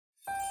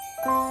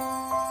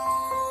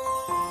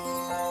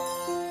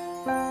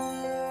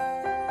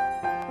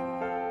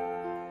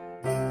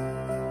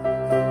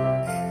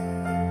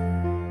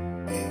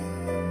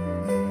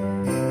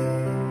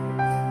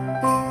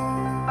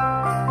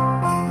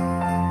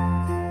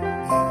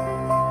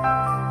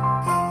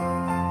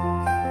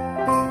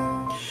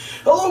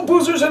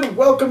boozers, and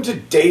welcome to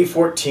day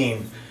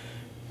 14.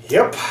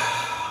 Yep,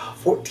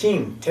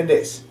 14, 10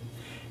 days.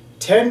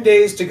 10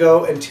 days to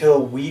go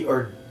until we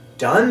are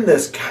done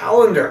this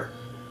calendar.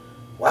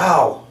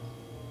 Wow,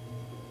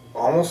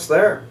 almost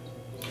there.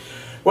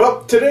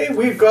 Well, today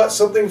we've got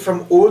something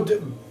from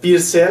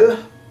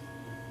Beersel,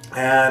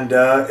 and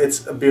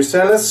it's a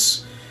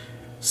Beersel's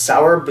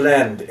Sour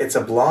Blend. It's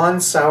a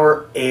blonde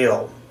sour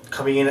ale,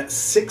 coming in at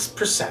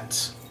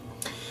 6%.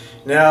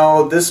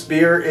 Now, this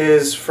beer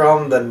is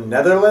from the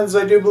Netherlands,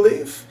 I do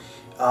believe.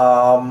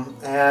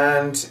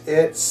 And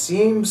it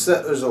seems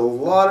that there's a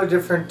lot of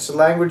different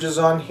languages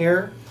on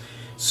here.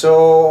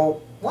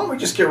 So, why don't we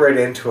just get right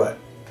into it?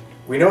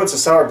 We know it's a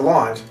sour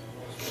blonde.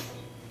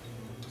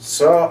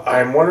 So,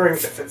 I'm wondering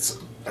if it's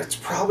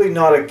probably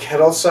not a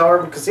kettle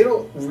sour, because they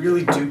don't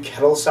really do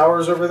kettle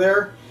sours over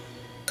there.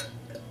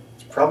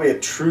 It's probably a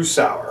true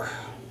sour,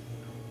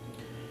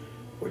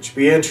 which would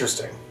be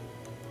interesting.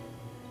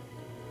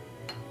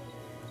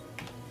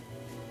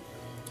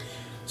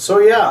 So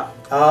yeah,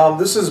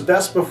 this is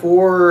best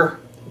before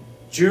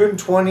June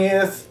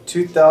 20th,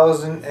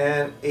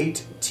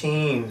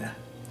 2018.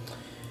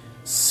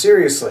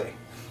 Seriously,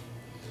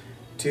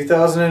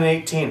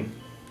 2018.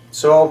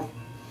 So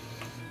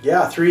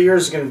yeah, 3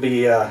 years is going to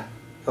be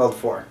held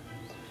for.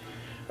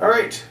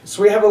 Alright,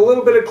 so we have a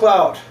little bit of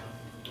cloud.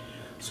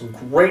 Some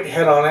great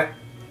head on it.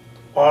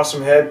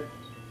 Awesome head.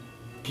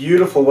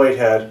 Beautiful white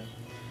head.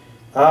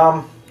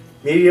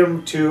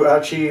 Medium to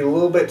actually a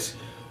little bit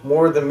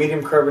more than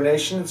medium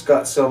carbonation. It's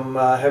got some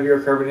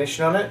heavier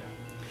carbonation on it.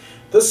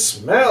 The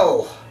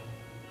smell.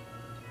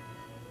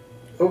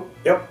 Oh,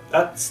 yep,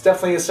 that's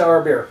definitely a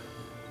sour beer.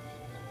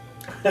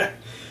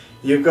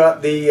 You've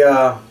got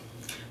the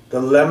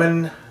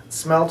lemon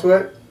smell to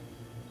it.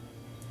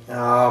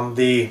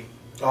 The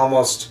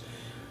almost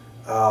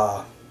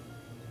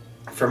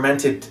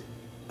fermented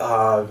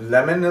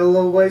lemon in a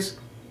little ways.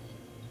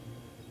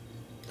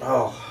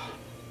 Oh,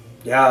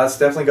 yeah, that's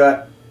definitely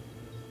got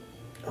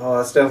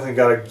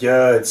a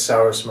good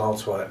sour smell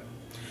to it.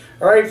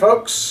 Alright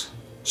folks,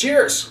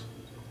 cheers!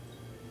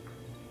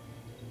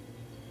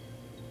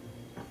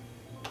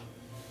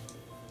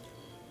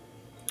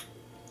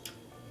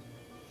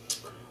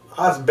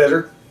 That's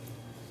bitter,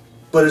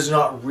 but it's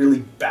not really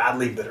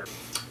badly bitter.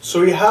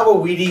 So you have a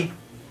wheaty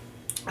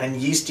and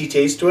yeasty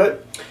taste to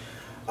it.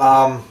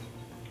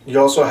 You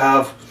also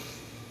have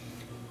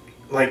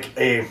like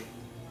a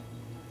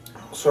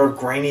sort of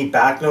grainy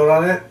back note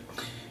on it.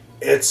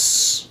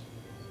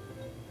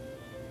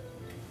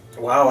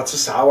 Wow, it's a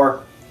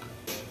sour.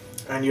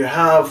 And you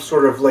have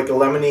sort of like a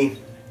lemony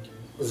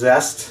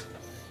zest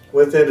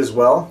with it as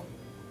well.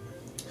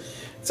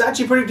 It's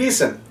actually pretty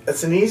decent.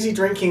 It's an easy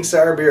drinking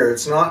sour beer.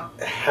 It's not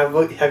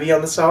heavy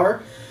on the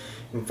sour.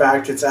 In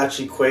fact, it's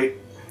actually quite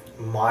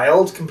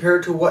mild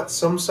compared to what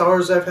some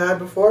sours I've had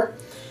before.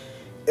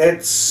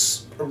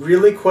 It's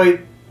really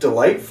quite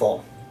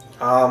delightful.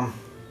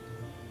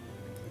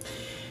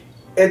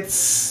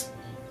 It's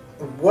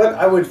what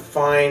I would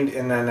find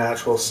in a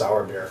natural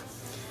sour beer.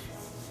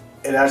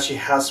 It actually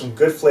has some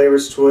good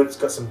flavors to it. It's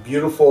got some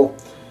beautiful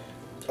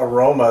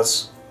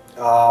aromas,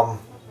 but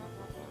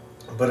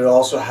it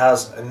also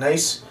has a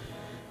nice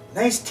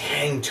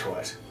tang to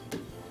it.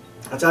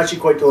 It's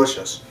actually quite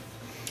delicious.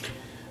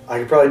 I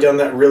could probably done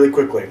that really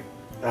quickly.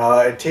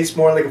 It tastes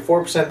more like a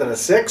 4% than a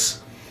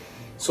 6,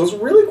 so it's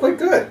really quite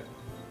good.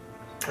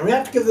 I'm gonna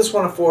have to give this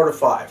one a 4 out of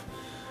 5.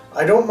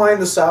 I don't mind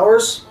the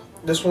sours.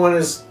 This one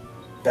is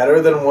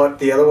better than what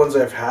the other ones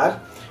I've had.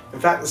 In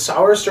fact, the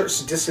sour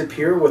starts to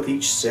disappear with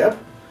each sip,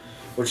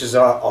 which is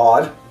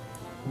odd,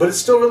 but it's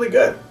still really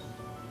good.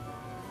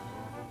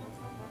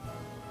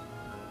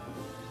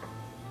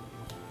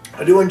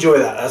 I do enjoy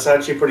that. That's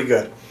actually pretty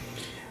good.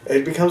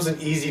 It becomes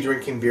an easy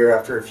drinking beer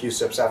after a few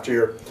sips,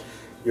 after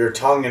your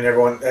tongue and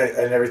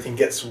everything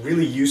gets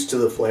really used to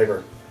the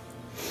flavor.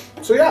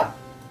 So yeah,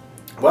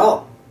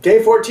 well,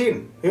 day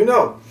 14, who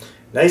knows?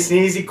 Nice and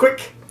easy,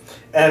 quick,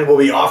 and we'll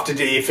be off to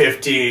day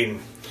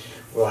 15.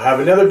 We'll have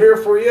another beer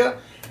for you.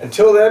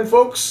 Until then,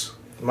 folks,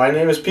 my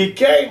name is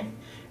PK,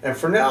 and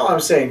for now I'm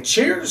saying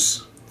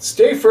cheers,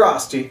 stay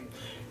frosty,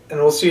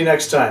 and we'll see you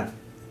next time.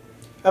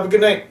 Have a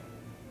good night.